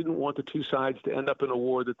because they didn't want the two sides to end up in a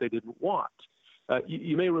war that they didn't want.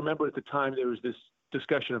 You may remember at the time there was this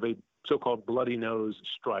discussion of a so-called bloody nose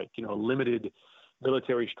strike, a limited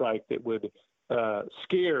military strike that would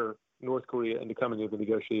scare North Korea into coming to the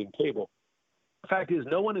negotiating table. The fact is,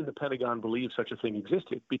 no one in the Pentagon believes such a thing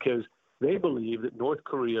existed because they believe that North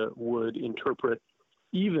Korea would interpret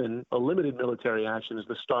even a limited military action as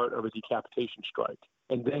the start of a decapitation strike,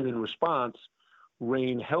 and then in response,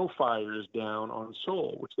 rain hellfires down on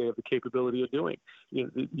Seoul, which they have the capability of doing.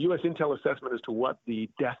 The U.S. intel assessment as to what the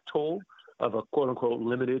death toll of a quote-unquote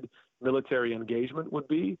limited military engagement would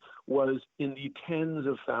be was in the tens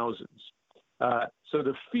of thousands. So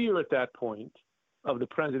the fear at that point of the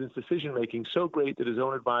president's decision-making so great that his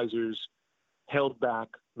own advisors held back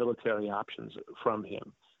military options from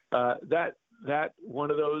him. That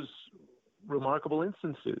one of those remarkable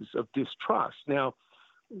instances of distrust. Now,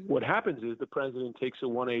 what happens is the president takes a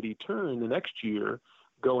 180 turn the next year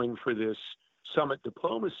going for this summit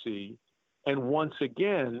diplomacy, and once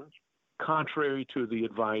again, contrary to the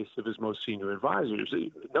advice of his most senior advisors,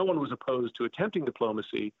 no one was opposed to attempting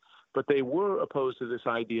diplomacy, but they were opposed to this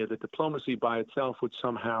idea that diplomacy by itself would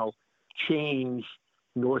somehow change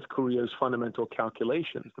North Korea's fundamental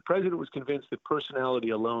calculations. The president was convinced that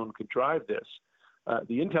personality alone could drive this.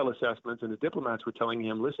 The intel assessments and the diplomats were telling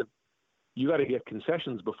him, listen, you got to get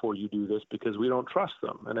concessions before you do this because we don't trust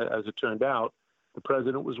them. And as it turned out, the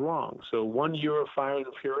president was wrong. So 1 year of fire and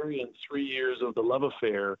fury and 3 years of the love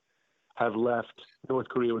affair have left North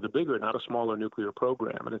Korea with a bigger, not a smaller nuclear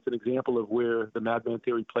program. And it's an example of where the madman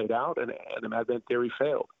theory played out and the madman theory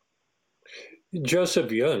failed.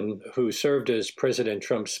 Joseph Yun, who served as President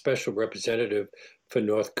Trump's special representative for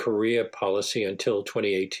North Korea policy until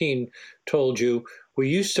 2018, told you, we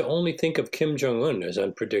used to only think of Kim Jong-un as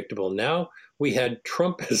unpredictable. Now we had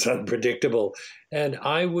Trump as unpredictable, and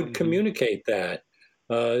I would communicate that.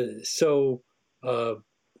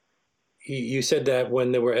 You said that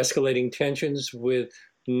when there were escalating tensions with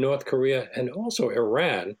North Korea and also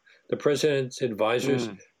Iran, the president's advisors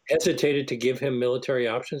hesitated to give him military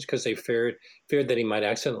options because they feared that he might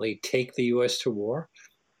accidentally take the U.S. to war.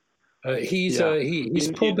 He's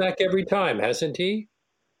pulled back every time, hasn't he?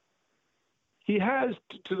 He has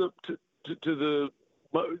to the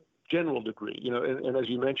general degree, and as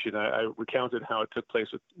you mentioned, I recounted how it took place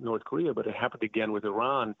with North Korea, but it happened again with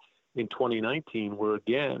Iran in 2019, where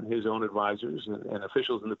again his own advisors and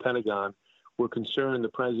officials in the Pentagon were concerned the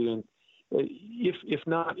president, if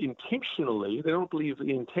not intentionally, they don't believe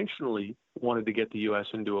he intentionally wanted to get the U.S.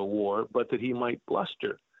 into a war, but that he might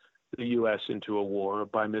bluster the U.S. into a war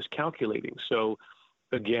by miscalculating. So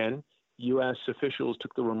again, U.S. officials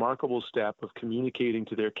took the remarkable step of communicating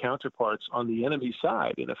to their counterparts on the enemy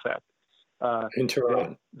side, in effect, in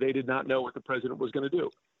Tehran. They did not know what the president was going to do.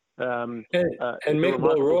 And Mick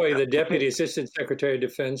Mulroy, the Deputy Assistant Secretary of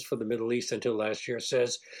Defense for the Middle East until last year,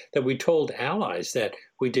 says that we told allies that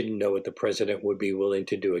we didn't know what the president would be willing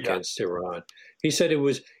to do against Iran. He said it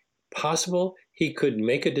was possible he could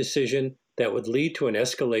make a decision that would lead to an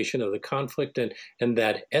escalation of the conflict, and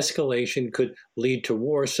that escalation could lead to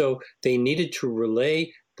war. So they needed to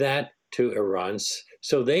relay that to Iran.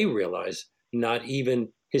 So they realized not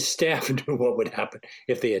even his staff knew what would happen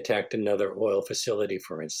if they attacked another oil facility,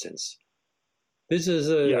 for instance. This is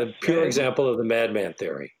a pure example of the madman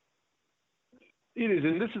theory. It is,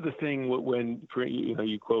 and this is the thing when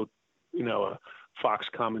you quote a Fox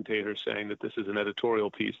commentator saying that this is an editorial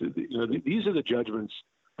piece. These are the judgments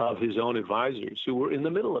of his own advisors who were in the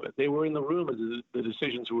middle of it. They were in the room as the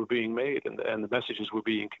decisions were being made and the messages were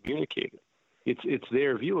being communicated. It's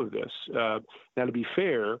their view of this. Now, to be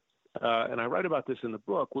fair, and I write about this in the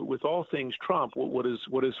book, with all things Trump, what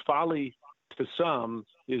is folly to some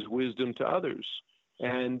is wisdom to others.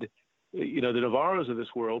 And, the Navarros of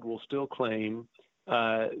this world will still claim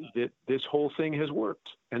that this whole thing has worked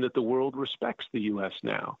and that the world respects the U.S.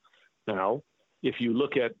 now. Now, if you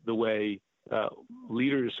look at the way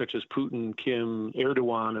leaders such as Putin, Kim,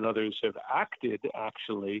 Erdogan, and others have acted,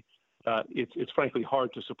 actually, it's frankly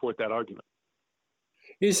hard to support that argument.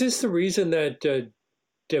 Is this the reason that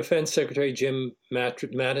Defense Secretary Jim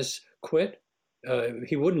Mattis quit?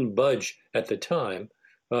 He wouldn't budge at the time.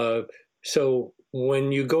 So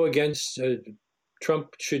when you go against Trump,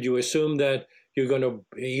 should you assume that you're going to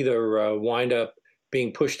either wind up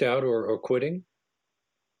being pushed out or quitting?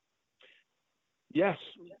 Yes,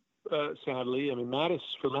 sadly. I mean,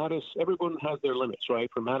 for Mattis, everyone has their limits, right?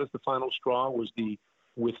 For Mattis, the final straw was the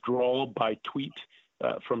withdrawal by tweet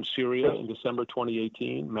from Syria in December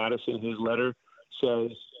 2018. Mattis, in his letter,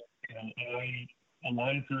 says,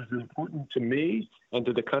 alliances are important to me and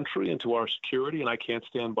to the country and to our security, and I can't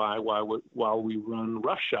stand by while we run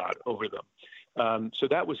roughshod over them. So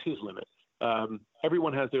that was his limit.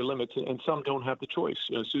 Everyone has their limits, and some don't have the choice.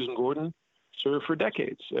 Susan Gordon served for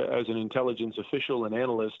decades as an intelligence official and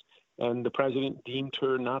analyst, and the president deemed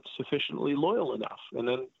her not sufficiently loyal enough, and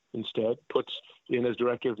then instead puts in as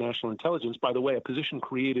director of national intelligence, by the way, a position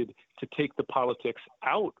created to take the politics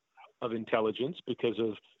out of intelligence because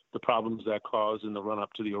of the problems that caused in the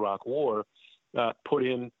run-up to the Iraq War, put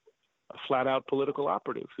in a flat-out political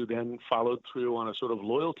operative who then followed through on a sort of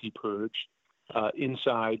loyalty purge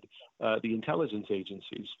inside the intelligence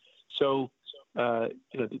agencies. So,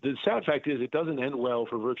 the sad fact is it doesn't end well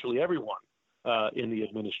for virtually everyone in the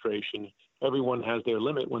administration. Everyone has their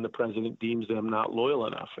limit when the president deems them not loyal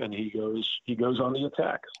enough, and he goes on the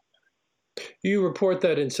attack. You report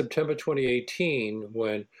that in September 2018,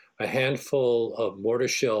 when a handful of mortar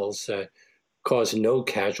shells that caused no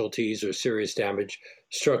casualties or serious damage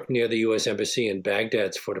struck near the U.S. Embassy in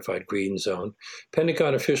Baghdad's fortified green zone,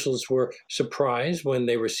 Pentagon officials were surprised when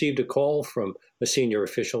they received a call from a senior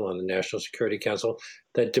official on the National Security Council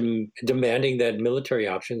that demanding that military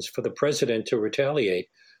options for the president to retaliate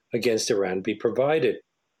against Iran be provided.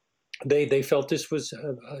 They felt this was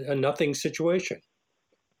a nothing situation.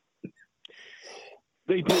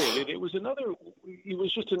 They did. It was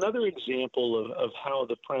just another example of how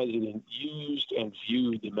the president used and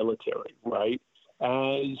viewed the military, right,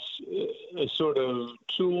 as a sort of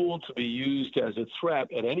tool to be used as a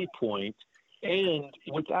threat at any point and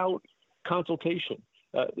without consultation.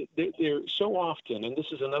 They're so often, and this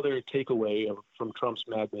is another takeaway from Trump's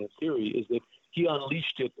madman theory, is that he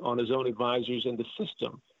unleashed it on his own advisors and the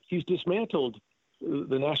system. He's dismantled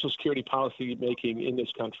the national security policy making in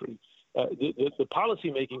this country. The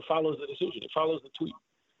policy making follows the decision. It follows the tweet.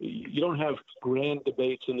 You don't have grand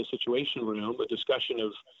debates in the Situation Room, a discussion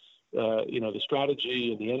of the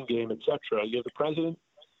strategy and the end game, et cetera. You have the president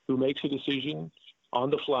who makes a decision on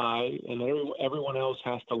the fly, and everyone else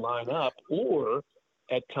has to line up or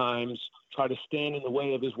at times try to stand in the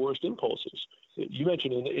way of his worst impulses. You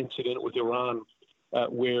mentioned an incident with Iran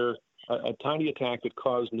where a tiny attack that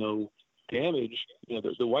caused no damage.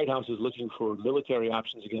 The White House is looking for military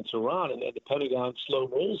options against Iran, and then the Pentagon slow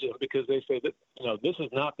rolls him because they say that this is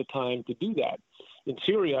not the time to do that. In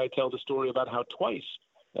Syria, I tell the story about how twice,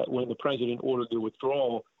 when the president ordered the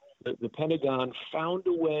withdrawal, the Pentagon found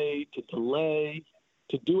a way to delay,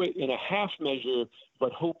 to do it in a half measure,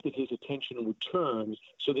 but hope that his attention would turn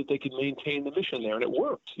so that they could maintain the mission there, and it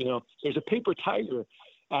worked. There's a paper tiger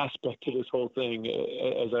aspect to this whole thing,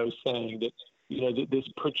 as I was saying, that this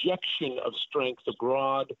projection of strength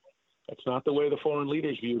abroad, that's not the way the foreign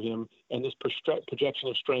leaders view him. And this projection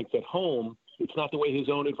of strength at home, it's not the way his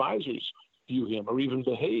own advisors view him or even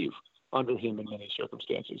behave under him in many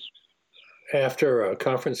circumstances. After a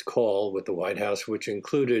conference call with the White House, which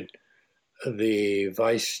included the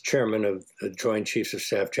Vice Chairman of the Joint Chiefs of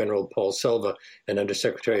Staff, General Paul Silva, and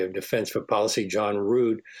Undersecretary of Defense for Policy, John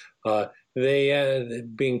Rood, they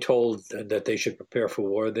being told that they should prepare for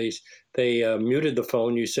war. They muted the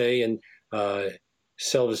phone, you say, and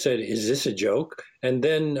Silva said, "Is this a joke?" And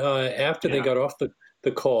then after they got off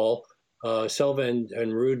the call, Silva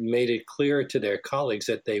and Rood made it clear to their colleagues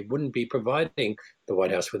that they wouldn't be providing the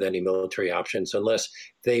White House with any military options unless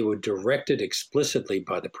they were directed explicitly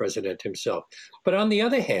by the president himself. But on the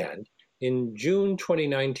other hand, in June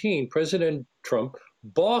 2019, President Trump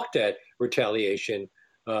balked at retaliation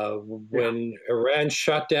when Iran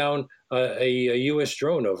shot down a U.S.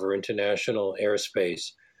 drone over international airspace.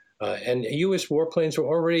 And U.S. warplanes were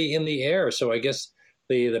already in the air. So I guess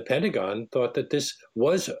the Pentagon thought that this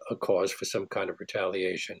was a cause for some kind of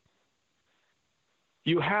retaliation.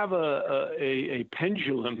 You have a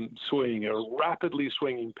pendulum swing, a rapidly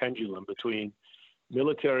swinging pendulum between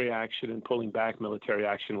military action and pulling back military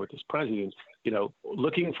action with this president,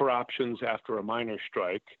 looking for options after a minor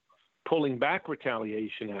strike, pulling back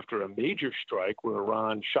retaliation after a major strike where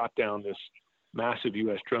Iran shot down this massive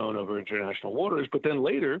U.S. drone over international waters, but then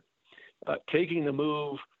later taking the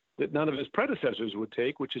move that none of his predecessors would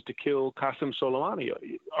take, which is to kill Qasem Soleimani,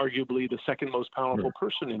 arguably the second most powerful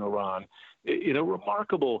person in Iran, in a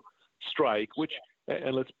remarkable strike, which,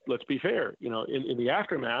 and let's be fair, in the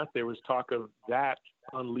aftermath, there was talk of that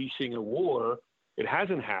unleashing a war. It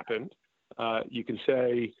hasn't happened. You can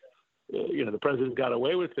say, the president got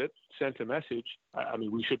away with it, sent a message. I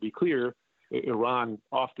mean, we should be clear. Iran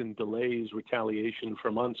often delays retaliation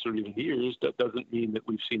for months or even years. That doesn't mean that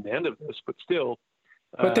we've seen the end of this, but still.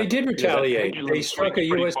 But they did retaliate. They struck a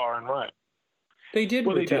U.S. far and right. They did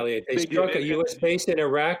retaliate. They struck a U.S. base in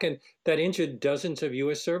Iraq, and that injured dozens of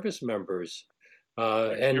U.S. service members.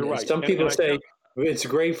 And right. Some people say it's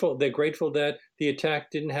grateful. They're grateful that the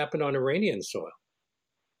attack didn't happen on Iranian soil.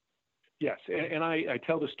 Yes, and I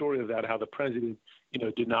tell the story of that, how the president,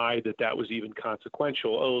 denied that was even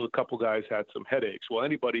consequential. Oh, a couple guys had some headaches. Well,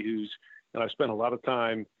 anybody who's, and I've spent a lot of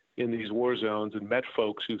time in these war zones and met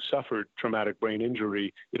folks who suffered traumatic brain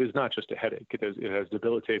injury, it is not just a headache. It has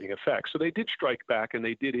debilitating effects. So they did strike back and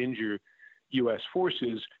they did injure U.S.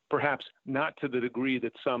 forces, perhaps not to the degree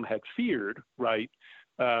that some had feared, right,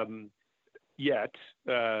 yet.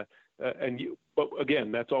 But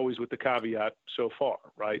again, that's always with the caveat so far,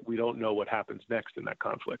 right? We don't know what happens next in that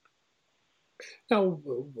conflict. Now,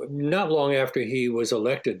 not long after he was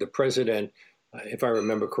elected, the president, if I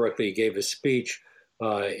remember correctly, gave a speech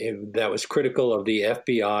that was critical of the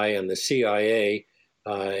FBI and the CIA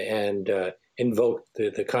and invoked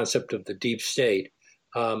the concept of the deep state.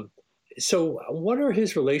 So what are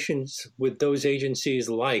his relations with those agencies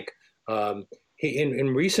like?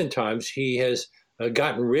 In recent times, he has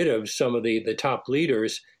gotten rid of some of the top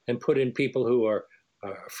leaders and put in people who are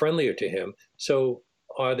friendlier to him. So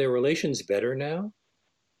are their relations better now?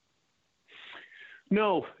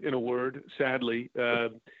 No, in a word, sadly.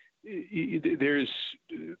 There's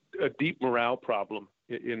a deep morale problem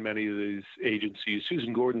in many of these agencies.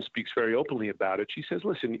 Susan Gordon speaks very openly about it. She says,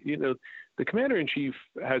 listen, the commander-in-chief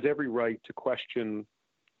has every right to question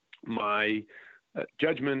my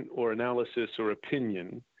judgment or analysis or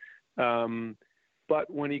opinion. But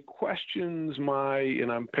when he questions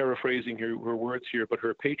and I'm paraphrasing her words here, but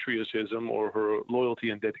her patriotism or her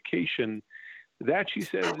loyalty and dedication, that, she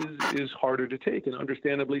says, is harder to take, and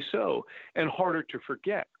understandably so, and harder to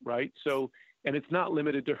forget, right? So, and it's not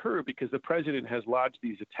limited to her, because the president has lodged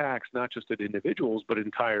these attacks not just at individuals, but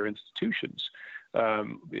entire institutions.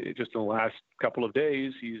 Just in the last couple of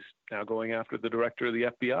days, he's now going after the director of the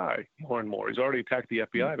FBI more and more. He's already attacked the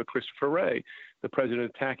FBI, but Christopher Wray, the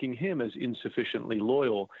president, attacking him as insufficiently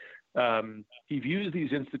loyal. He views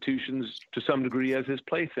these institutions to some degree as his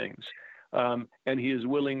playthings, and he is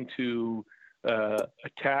willing to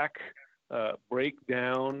attack, break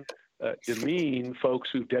down, demean folks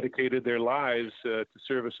who've dedicated their lives to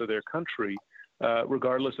service of their country,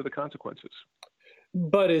 regardless of the consequences.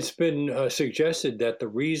 But it's been suggested that the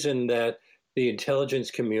reason that the intelligence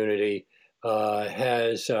community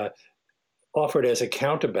has offered as a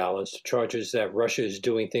counterbalance to charges that Russia is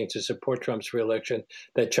doing things to support Trump's reelection,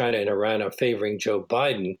 that China and Iran are favoring Joe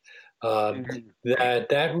Biden,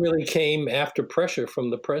 that really came after pressure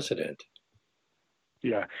from the president.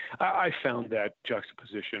 Yeah, I found that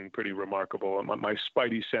juxtaposition pretty remarkable. My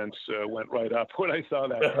spidey sense went right up when I saw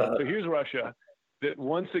that. So here's Russia that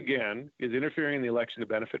once again is interfering in the election to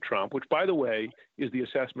benefit Trump, which, by the way, is the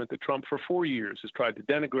assessment that Trump for 4 years has tried to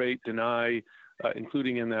denigrate, deny,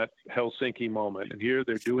 including in that Helsinki moment. And here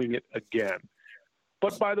they're doing it again.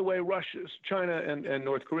 But by the way, Russia, China, and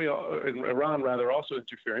North Korea, and Iran rather, also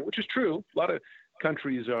interfering, which is true. A lot of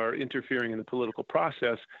countries are interfering in the political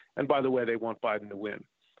process. And by the way, they want Biden to win.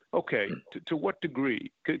 Okay, to what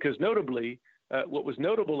degree? Because notably, what was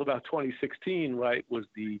notable about 2016, right, was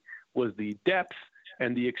the depth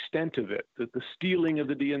and the extent of it, the stealing of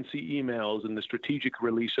the DNC emails and the strategic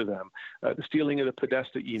release of them, the stealing of the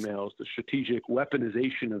Podesta emails, the strategic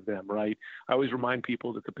weaponization of them, right? I always remind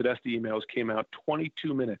people that the Podesta emails came out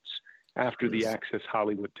 22 minutes after the Access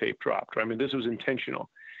Hollywood tape dropped. I mean, this was intentional.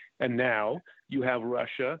 And now you have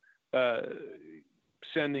Russia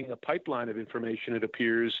sending a pipeline of information, it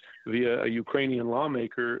appears, via a Ukrainian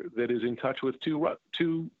lawmaker that is in touch with two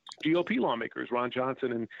GOP lawmakers, Ron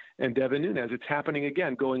Johnson and Devin Nunes. It's happening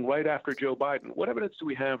again, going right after Joe Biden. What evidence do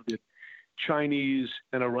we have that Chinese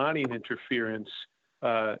and Iranian interference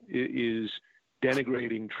is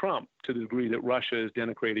denigrating Trump to the degree that Russia is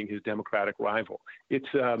denigrating his Democratic rival? It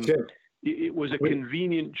was a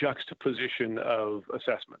convenient juxtaposition of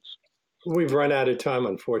assessments. We've run out of time,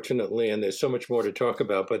 unfortunately, and there's so much more to talk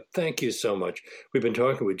about, but thank you so much. We've been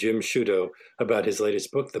talking with Jim Sciutto about his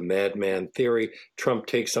latest book, The Madman Theory, Trump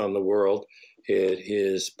Takes on the World. It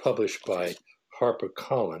is published by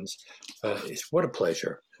HarperCollins. What a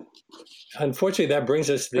pleasure. Unfortunately, that brings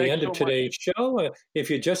us to the end of today's show. If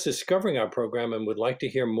you're just discovering our program and would like to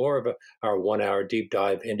hear more of our 1-hour deep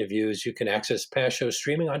dive interviews, you can access past shows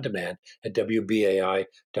streaming on demand at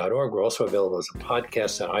WBAI.org. We're also available as a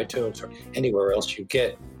podcast on iTunes or anywhere else you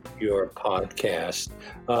get your podcast.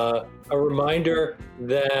 A reminder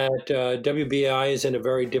that WBAI is in a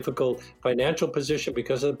very difficult financial position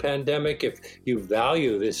because of the pandemic. If you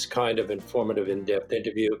value this kind of informative, in-depth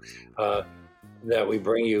interview, that we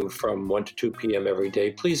bring you from 1 to 2 p.m. every day,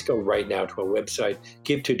 please go right now to our website,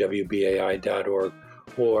 give to WBAI.org,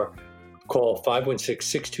 or call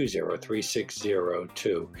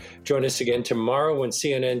 516-620-3602. Join us again tomorrow when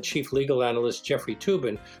CNN Chief Legal Analyst Jeffrey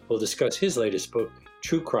Toobin will discuss his latest book,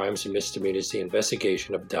 True Crimes and Misdemeanors, The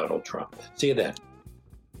Investigation of Donald Trump. See you then.